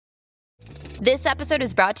This episode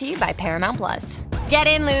is brought to you by Paramount Plus. Get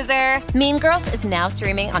in, loser! Mean Girls is now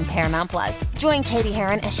streaming on Paramount Plus. Join Katie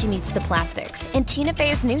Heron as she meets the plastics in Tina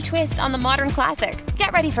Fey's new twist on the modern classic.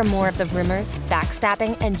 Get ready for more of the rumors,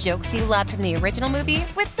 backstabbing, and jokes you loved from the original movie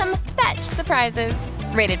with some fetch surprises.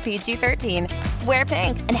 Rated PG-13. Wear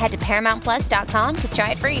pink and head to ParamountPlus.com to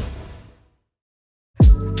try it free.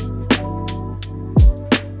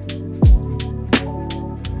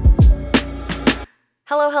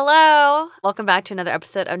 Hello. Welcome back to another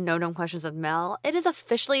episode of No Dumb Questions with Mel. It is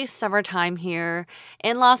officially summertime here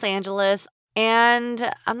in Los Angeles,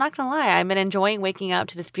 and I'm not going to lie, I've been enjoying waking up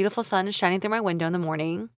to this beautiful sun shining through my window in the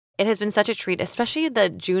morning. It has been such a treat, especially the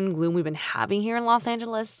June gloom we've been having here in Los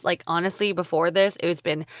Angeles. Like, honestly, before this, it's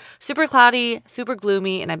been super cloudy, super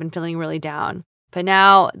gloomy, and I've been feeling really down. But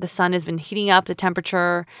now the sun has been heating up the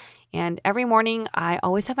temperature. And every morning, I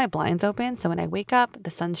always have my blinds open. So when I wake up, the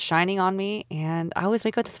sun's shining on me. And I always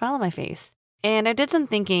wake up with a smile on my face. And I did some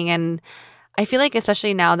thinking. And I feel like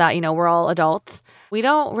especially now that, we're all adults, we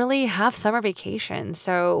don't really have summer vacation.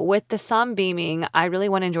 So with the sun beaming, I really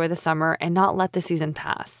want to enjoy the summer and not let the season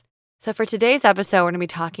pass. So for today's episode, we're going to be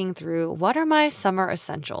talking through what are my summer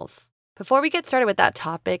essentials. Before we get started with that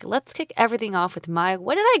topic, let's kick everything off with my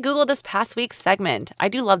What Did I Google This Past Week segment. I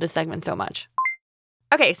do love this segment so much.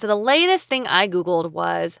 Okay, so the latest thing I Googled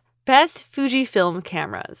was best Fujifilm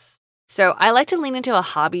cameras. So I like to lean into a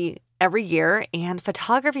hobby every year, and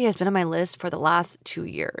photography has been on my list for the last 2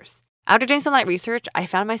 years. After doing some light research, I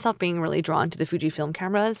found myself being really drawn to the Fujifilm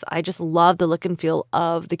cameras. I just love the look and feel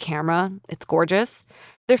of the camera. It's gorgeous.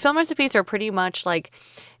 Their film recipes are pretty much like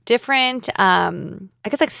different,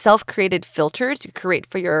 like self-created filters you create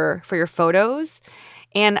for your photos.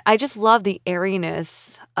 And I just love the airiness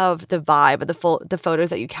of the vibe of the photos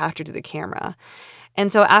that you capture to the camera.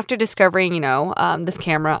 And so after discovering, this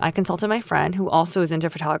camera, I consulted my friend who also is into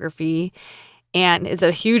photography and is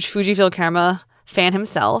a huge Fujifilm camera fan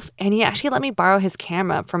himself. And he actually let me borrow his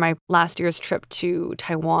camera for my last year's trip to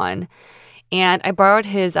Taiwan. And I borrowed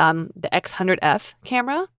his the X100F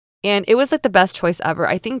camera. And it was like the best choice ever.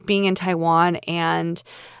 I think being in Taiwan and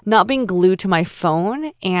not being glued to my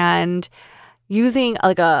phone and using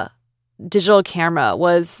like a digital camera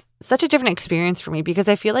was such a different experience for me because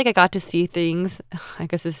I feel like I got to see things, I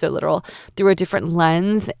guess it's so literal, through a different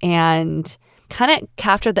lens and kind of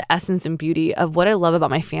capture the essence and beauty of what I love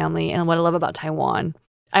about my family and what I love about Taiwan.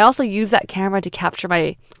 I also use that camera to capture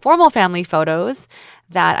my formal family photos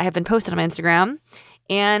that I have been posted on my Instagram.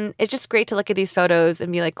 And it's just great to look at these photos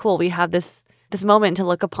and be like, cool, we have this moment to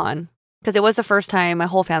look upon. Because it was the first time my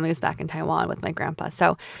whole family was back in Taiwan with my grandpa.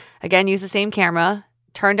 So again, use the same camera.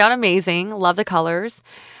 Turned out amazing. Love the colors.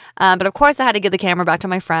 But of course, I had to give the camera back to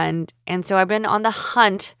my friend. And so I've been on the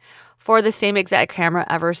hunt for the same exact camera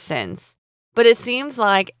ever since. But it seems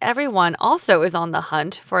like everyone also is on the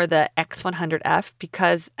hunt for the X100F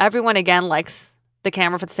because everyone, again, likes the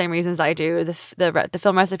camera for the same reasons I do. The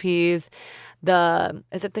film recipes,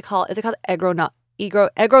 is it called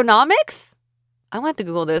ergonomics? I want to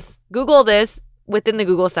Google this. Google this within the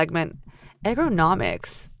Google segment.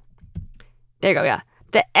 Ergonomics. There you go, yeah.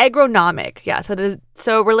 The ergonomic. Yeah,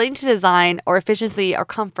 so relating to design or efficiency or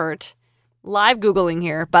comfort. Live Googling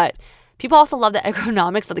here, but people also love the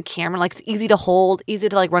ergonomics of the camera. Like it's easy to hold, easy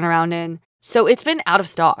to like run around in. So it's been out of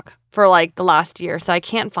stock for like the last year, so I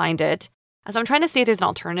can't find it. So I'm trying to see if there's an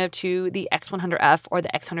alternative to the X100F or the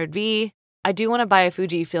X100V. I do want to buy a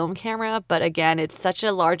Fujifilm camera, but again, it's such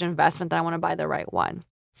a large investment that I want to buy the right one.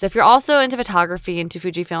 So if you're also into photography, into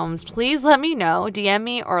Fujifilms, please let me know, DM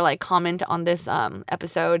me or like comment on this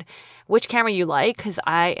episode which camera you like because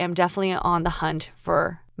I am definitely on the hunt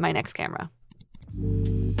for my next camera.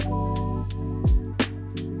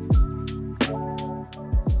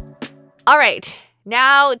 All right,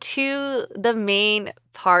 now to the main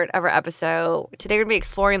part of our episode. Today we're going to be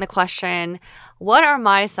exploring the question, what are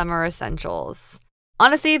my summer essentials?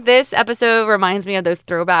 Honestly, this episode reminds me of those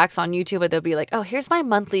throwbacks on YouTube where they'll be like, oh, here's my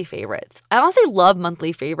monthly favorites. I honestly love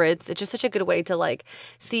monthly favorites. It's just such a good way to like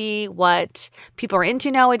see what people are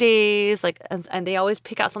into nowadays. Like, and they always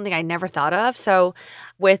pick out something I never thought of. So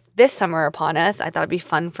with this summer upon us, I thought it'd be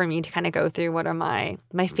fun for me to kind of go through what are my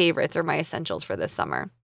favorites or my essentials for this summer.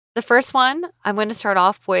 The first one, I'm going to start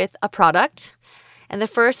off with a product. And the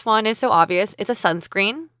first one is so obvious. It's a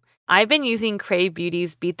sunscreen. I've been using Crave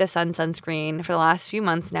Beauty's Beat the Sun sunscreen for the last few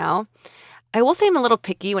months now. I will say I'm a little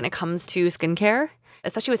picky when it comes to skincare,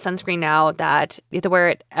 especially with sunscreen now that you have to wear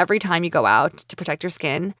it every time you go out to protect your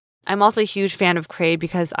skin. I'm also a huge fan of Crave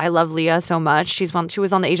because I love Leah so much. She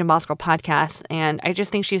was on the Asian Boss Girl podcast, and I just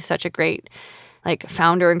think she's such a great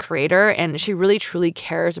founder and creator, and she really truly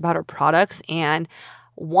cares about her products and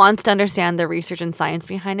wants to understand the research and science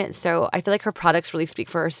behind it. So I feel like her products really speak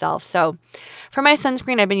for herself. So for my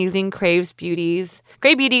sunscreen, I've been using Grey Beauty's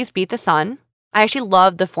Beat the Sun. I actually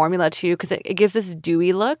love the formula too because it gives this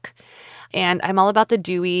dewy look. And I'm all about the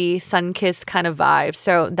dewy, sun-kissed kind of vibe.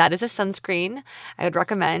 So that is a sunscreen I would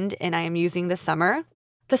recommend, and I am using this summer.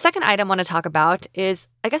 The second item I want to talk about is,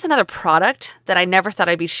 I guess, another product that I never thought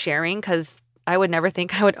I'd be sharing because I would never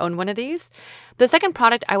think I would own one of these. The second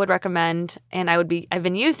product I would recommend and I've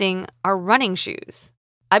been using are running shoes.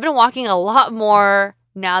 I've been walking a lot more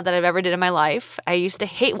now than I've ever did in my life. I used to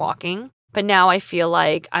hate walking, but now I feel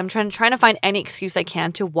like I'm trying to find any excuse I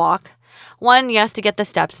can to walk. One, yes, to get the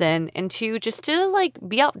steps in, and two, just to like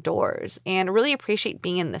be outdoors and really appreciate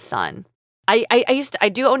being in the sun. I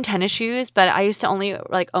do own tennis shoes, but I used to only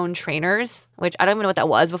like own trainers, which I don't even know what that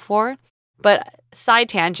was before. But side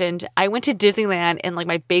tangent, I went to Disneyland in like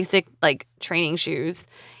my basic like training shoes,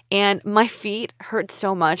 and my feet hurt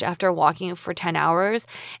so much after walking for 10 hours.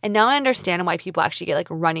 And now I understand why people actually get like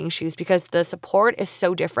running shoes because the support is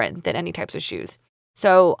so different than any types of shoes.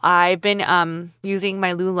 So I've been using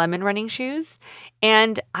my Lululemon running shoes,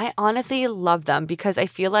 and I honestly love them because I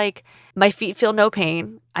feel like my feet feel no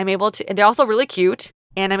pain. And they're also really cute,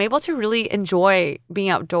 and I'm able to really enjoy being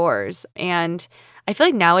outdoors. And I feel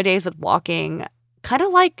like nowadays with walking, kind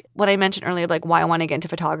of like what I mentioned earlier, like why I want to get into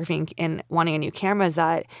photography and wanting a new camera is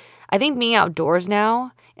that I think being outdoors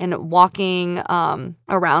now and walking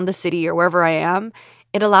around the city or wherever I am,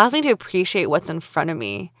 it allows me to appreciate what's in front of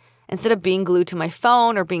me instead of being glued to my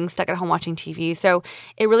phone or being stuck at home watching TV. So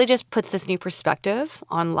it really just puts this new perspective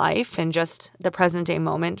on life and just the present day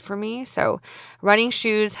moment for me. So running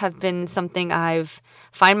shoes have been something I've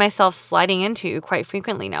find myself sliding into quite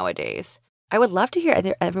frequently nowadays. I would love to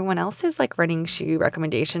hear everyone else's like running shoe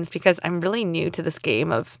recommendations because I'm really new to this game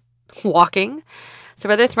of walking. So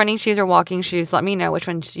whether it's running shoes or walking shoes, let me know which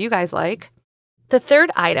ones you guys like. The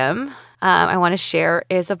third item I want to share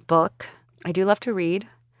is a book. I do love to read.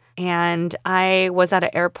 And I was at an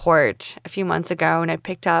airport a few months ago and I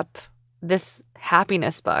picked up this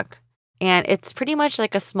happiness book. And it's pretty much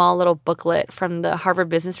like a small little booklet from the Harvard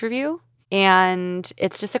Business Review. And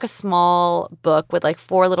it's just like a small book with like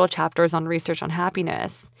 4 little chapters on research on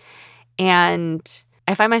happiness. And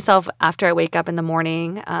I find myself after I wake up in the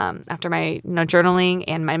morning, after my journaling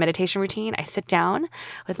and my meditation routine, I sit down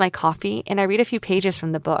with my coffee and I read a few pages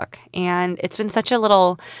from the book. And it's been such a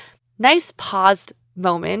little nice paused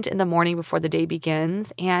moment in the morning before the day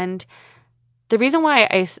begins. And the reason why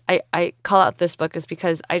I call out this book is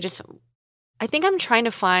because I think I'm trying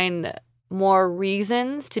to find more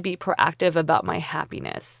reasons to be proactive about my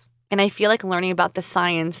happiness. And I feel like learning about the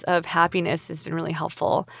science of happiness has been really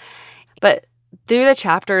helpful. But through the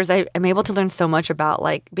chapters, I'm able to learn so much about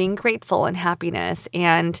like being grateful and happiness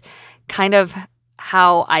and kind of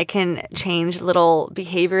how I can change little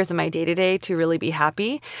behaviors in my day-to-day to really be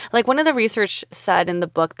happy. Like one of the research said in the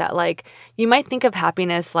book that like you might think of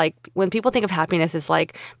happiness, like when people think of happiness as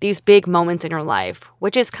like these big moments in your life,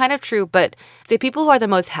 which is kind of true, but the people who are the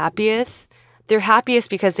most happiest, they're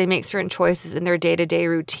happiest because they make certain choices in their day-to-day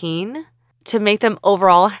routine to make them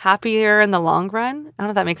overall happier in the long run. I don't know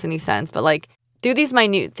if that makes any sense, but like through these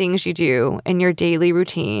minute things you do in your daily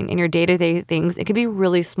routine, in your day-to-day things, it could be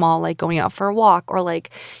really small, like going out for a walk or like,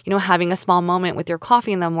 having a small moment with your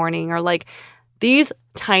coffee in the morning, or like these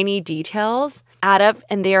tiny details add up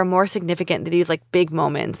and they are more significant than these like big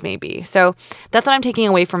moments maybe. So that's what I'm taking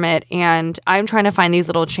away from it. And I'm trying to find these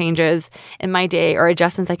little changes in my day or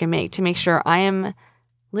adjustments I can make to make sure I am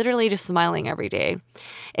literally just smiling every day.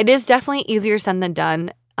 It is definitely easier said than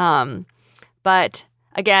done. But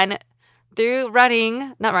again, through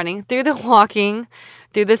the walking,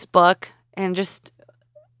 through this book, and just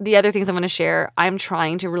the other things I'm going to share, I'm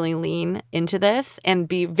trying to really lean into this and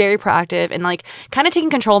be very proactive and like kind of taking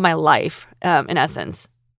control of my life, in essence.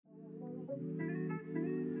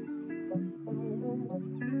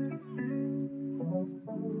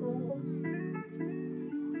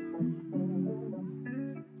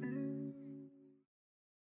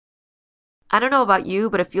 I don't know about you,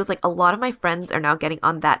 but it feels like a lot of my friends are now getting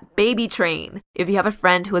on that baby train. If you have a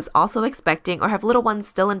friend who is also expecting or have little ones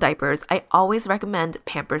still in diapers, I always recommend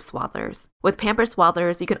Pampers Swaddlers. With Pampers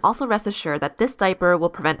Swaddlers, you can also rest assured that this diaper will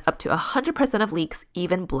prevent up to 100% of leaks,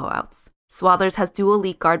 even blowouts. Swaddlers has dual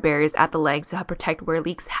leak guard barriers at the legs to help protect where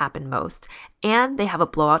leaks happen most. And they have a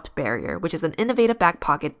blowout barrier, which is an innovative back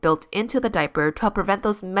pocket built into the diaper to help prevent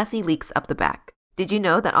those messy leaks up the back. Did you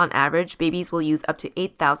know that on average, babies will use up to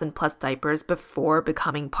 8,000 plus diapers before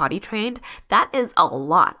becoming potty trained? That is a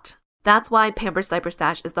lot. That's why Pampers Diaper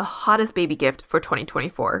Stash is the hottest baby gift for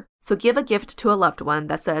 2024. So give a gift to a loved one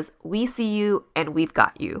that says, "We see you and we've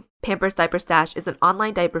got you." Pampers Diaper Stash is an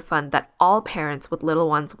online diaper fund that all parents with little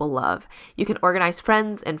ones will love. You can organize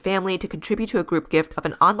friends and family to contribute to a group gift of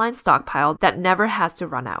an online stockpile that never has to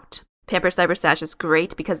run out. Pampers Diaper Stash is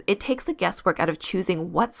great because it takes the guesswork out of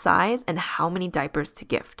choosing what size and how many diapers to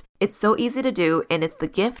gift. It's so easy to do, and it's the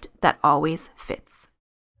gift that always fits.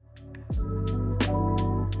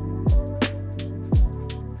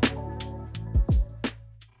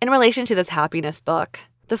 In relation to this happiness book,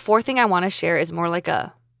 the fourth thing I want to share is more like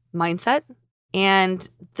a mindset. And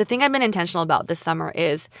the thing I've been intentional about this summer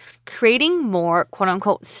is creating more quote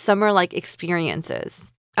unquote summer-like experiences.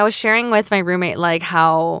 I was sharing with my roommate like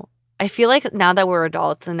how I feel like now that we're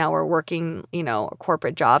adults and now we're working,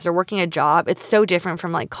 corporate jobs or working a job, it's so different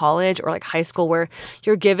from like college or like high school where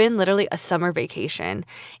you're given literally a summer vacation.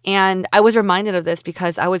 And I was reminded of this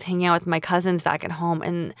because I was hanging out with my cousins back at home,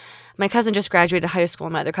 and my cousin just graduated high school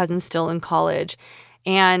and my other cousin's still in college.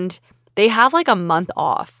 And they have like a month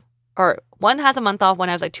off, or one has a month off, one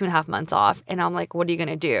has like 2.5 months off. And I'm like, what are you going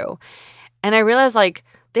to do? And I realized like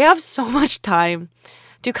they have so much time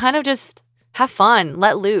to kind of just have fun,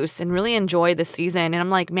 let loose, and really enjoy the season. And I'm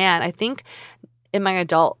like, man, I think in my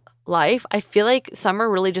adult life, I feel like summer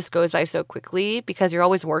really just goes by so quickly because you're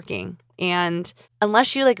always working. And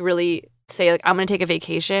unless you like really say like, I'm going to take a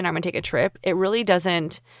vacation, or I'm going to take a trip, it really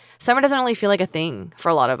doesn't, summer doesn't really feel like a thing for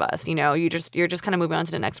a lot of us. You're just kind of moving on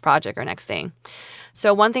to the next project or next thing.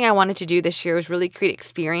 So one thing I wanted to do this year was really create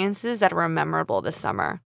experiences that were memorable this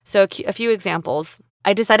summer. So a few examples.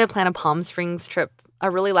 I decided to plan a Palm Springs trip, a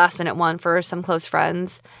really last minute one for some close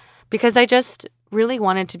friends, because I just really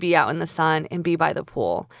wanted to be out in the sun and be by the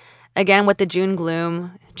pool. Again, with the June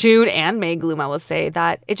and May gloom, I will say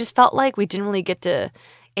that it just felt like we didn't really get to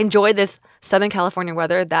enjoy this Southern California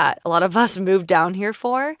weather that a lot of us moved down here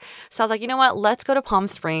for. So I was like, you know what? Let's go to Palm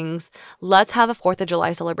Springs. Let's have a 4th of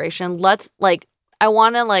July celebration. I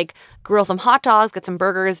want to grill some hot dogs, get some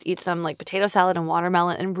burgers, eat some potato salad and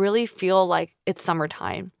watermelon, and really feel like it's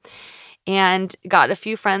summertime. And got a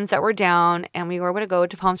few friends that were down, and we were able to go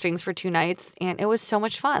to Palm Springs for 2 nights, and it was so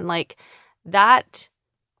much fun. That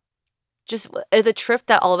just is a trip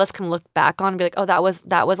that all of us can look back on and be like, oh, that was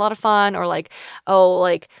a lot of fun, or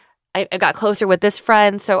I got closer with this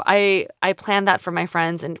friend. So I planned that for my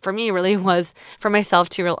friends, and for me, it really was for myself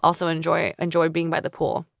to also enjoy being by the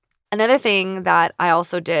pool. Another thing that I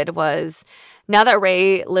also did was, now that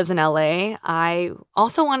Ray lives in LA, I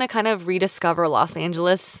also want to kind of rediscover Los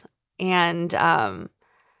Angeles. And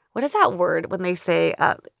what is that word when they say,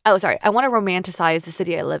 I want to romanticize the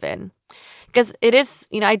city I live in. Because it is,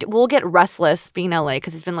 we'll get restless being in LA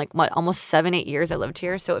because it's been almost 7-8 years I lived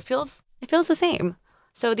here. So it feels the same.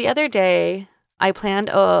 So the other day, I planned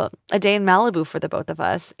a day in Malibu for the both of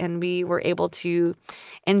us, and we were able to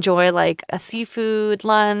enjoy a seafood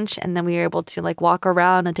lunch, and then we were able to walk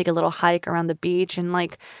around and take a little hike around the beach. And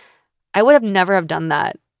I would have never have done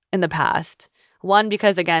that in the past. One,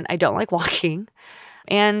 because again, I don't like walking,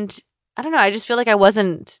 and I don't know, I just feel like I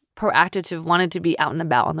wasn't proactive to wanted to be out and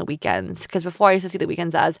about on the weekends, because before I used to see the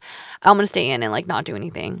weekends as I'm going to stay in and not do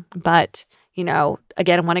anything. But,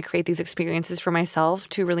 again, I want to create these experiences for myself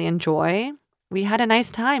to really enjoy. We had a nice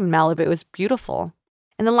time in Malibu. It was beautiful.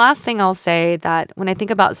 And the last thing I'll say, that when I think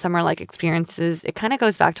about summer-like experiences, it kind of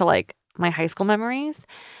goes back to my high school memories.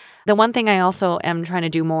 The one thing I also am trying to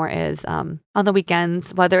do more is on the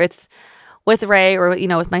weekends, whether it's with Ray or,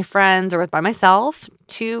 with my friends or by myself,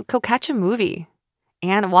 to go catch a movie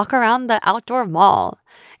and walk around the outdoor mall.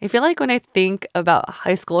 I feel like when I think about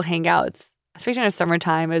high school hangouts, especially in the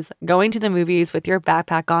summertime, is going to the movies with your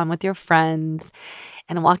backpack on with your friends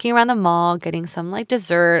and walking around the mall, getting some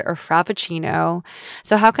dessert or frappuccino.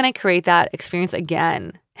 So how can I create that experience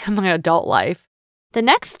again in my adult life? The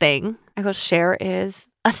next thing I will share is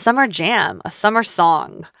a summer jam, a summer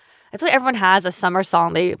song. I feel like everyone has a summer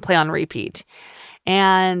song they play on repeat.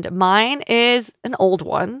 And mine is an old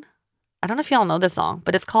one. I don't know if y'all know this song,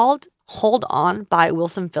 but it's called Hold On by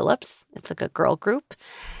Wilson Phillips. It's a girl group.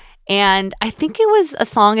 And I think it was a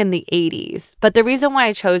song in the 80s. But the reason why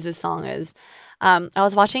I chose this song is I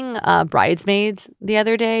was watching Bridesmaids the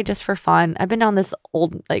other day just for fun. I've been on this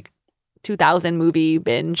old 2000 movie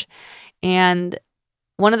binge. And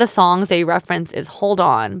one of the songs they reference is Hold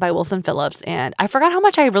On by Wilson Phillips. And I forgot how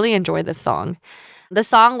much I really enjoyed this song. The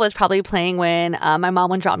song was probably playing when my mom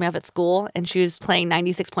would drop me off at school, and she was playing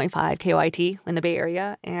 96.5 KYT in the Bay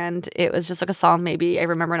Area. And it was just like a song maybe I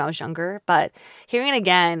remember when I was younger. But hearing it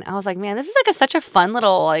again, I was like, man, this is like such a fun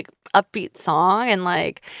little like upbeat song and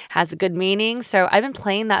like has a good meaning. So I've been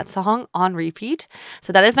playing that song on repeat.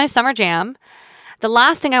 So that is my summer jam. The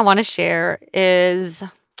last thing I want to share is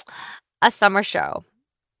a summer show.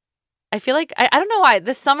 I feel like, I don't know why,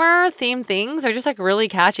 the summer themed things are just like really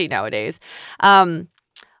catchy nowadays.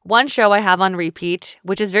 One show I have on repeat,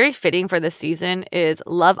 which is very fitting for this season, is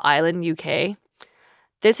Love Island UK.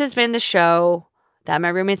 This has been the show that my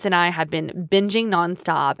roommates and I have been binging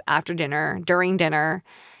nonstop after dinner, during dinner,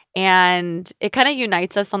 and it kind of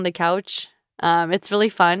unites us on the couch. It's really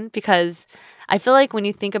fun because I feel like when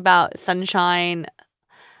you think about sunshine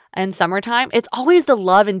and summertime, it's always the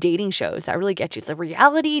love and dating shows that really get you. It's the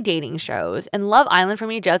reality dating shows. And Love Island for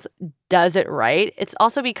me just does it right. It's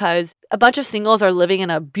also because a bunch of singles are living in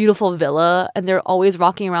a beautiful villa and they're always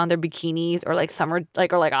rocking around their bikinis or like summer,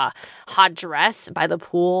 like, or like a hot dress by the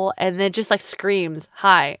pool. And it just like screams,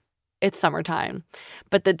 hi, it's summertime.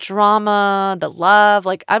 But the drama, the love,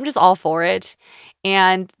 like I'm just all for it.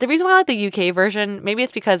 And the reason why I like the UK version, maybe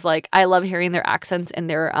it's because like I love hearing their accents and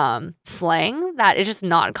their slang that is just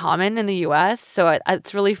not common in the US. So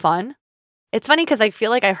it's really fun. It's funny because I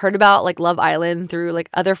feel like I heard about like Love Island through like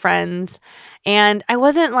other friends, and I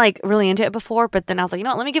wasn't like really into it before. But then I was like, you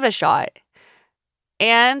know what, let me give it a shot.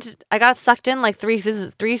 And I got sucked in like three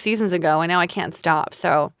seasons ago, and now I can't stop.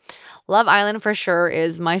 So Love Island for sure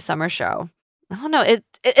is my summer show. I don't know.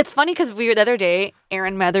 It's funny because the other day,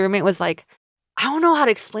 Erin, my other roommate, was like, I don't know how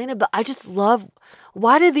to explain it, but I just love,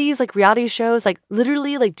 why do these like reality shows like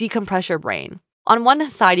literally like decompress your brain? On one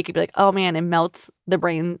side, you could be like, oh man, it melts the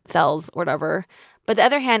brain cells or whatever. But the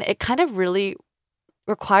other hand, it kind of really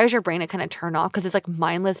requires your brain to kind of turn off because it's like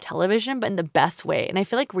mindless television, but in the best way. And I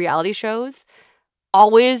feel like reality shows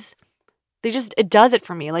always, it does it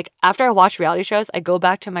for me. Like after I watch reality shows, I go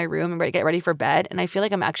back to my room and get ready for bed. And I feel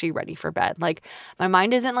like I'm actually ready for bed. Like my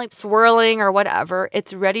mind isn't like swirling or whatever.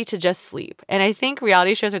 It's ready to just sleep. And I think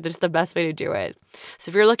reality shows are just the best way to do it. So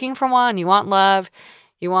if you're looking for one, you want love,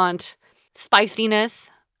 you want spiciness,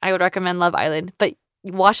 I would recommend Love Island. But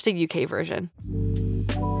watch the UK version.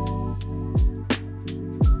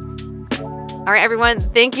 All right, everyone,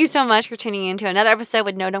 thank you so much for tuning in to another episode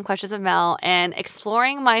with No Dumb Questions of Mel and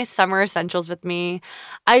exploring my summer essentials with me.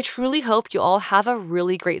 I truly hope you all have a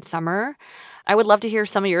really great summer. I would love to hear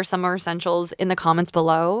some of your summer essentials in the comments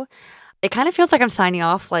below. It kind of feels like I'm signing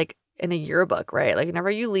off like in a yearbook, right? Like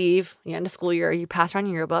whenever you leave, you end of school year, you pass around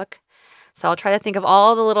your yearbook. So I'll try to think of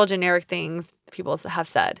all the little generic things people have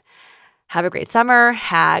said. Have a great summer,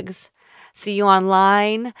 hags. See you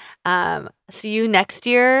online. See you next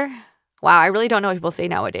year. Wow, I really don't know what people say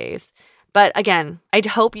nowadays. But again, I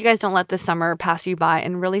hope you guys don't let this summer pass you by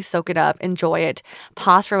and really soak it up, enjoy it,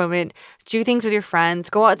 pause for a moment, do things with your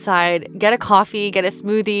friends, go outside, get a coffee, get a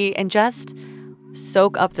smoothie, and just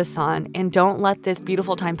soak up the sun and don't let this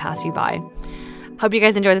beautiful time pass you by. Hope you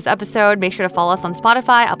guys enjoyed this episode. Make sure to follow us on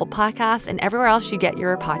Spotify, Apple Podcasts, and everywhere else you get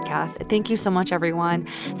your podcasts. Thank you so much, everyone.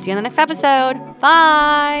 See you in the next episode.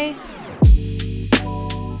 Bye.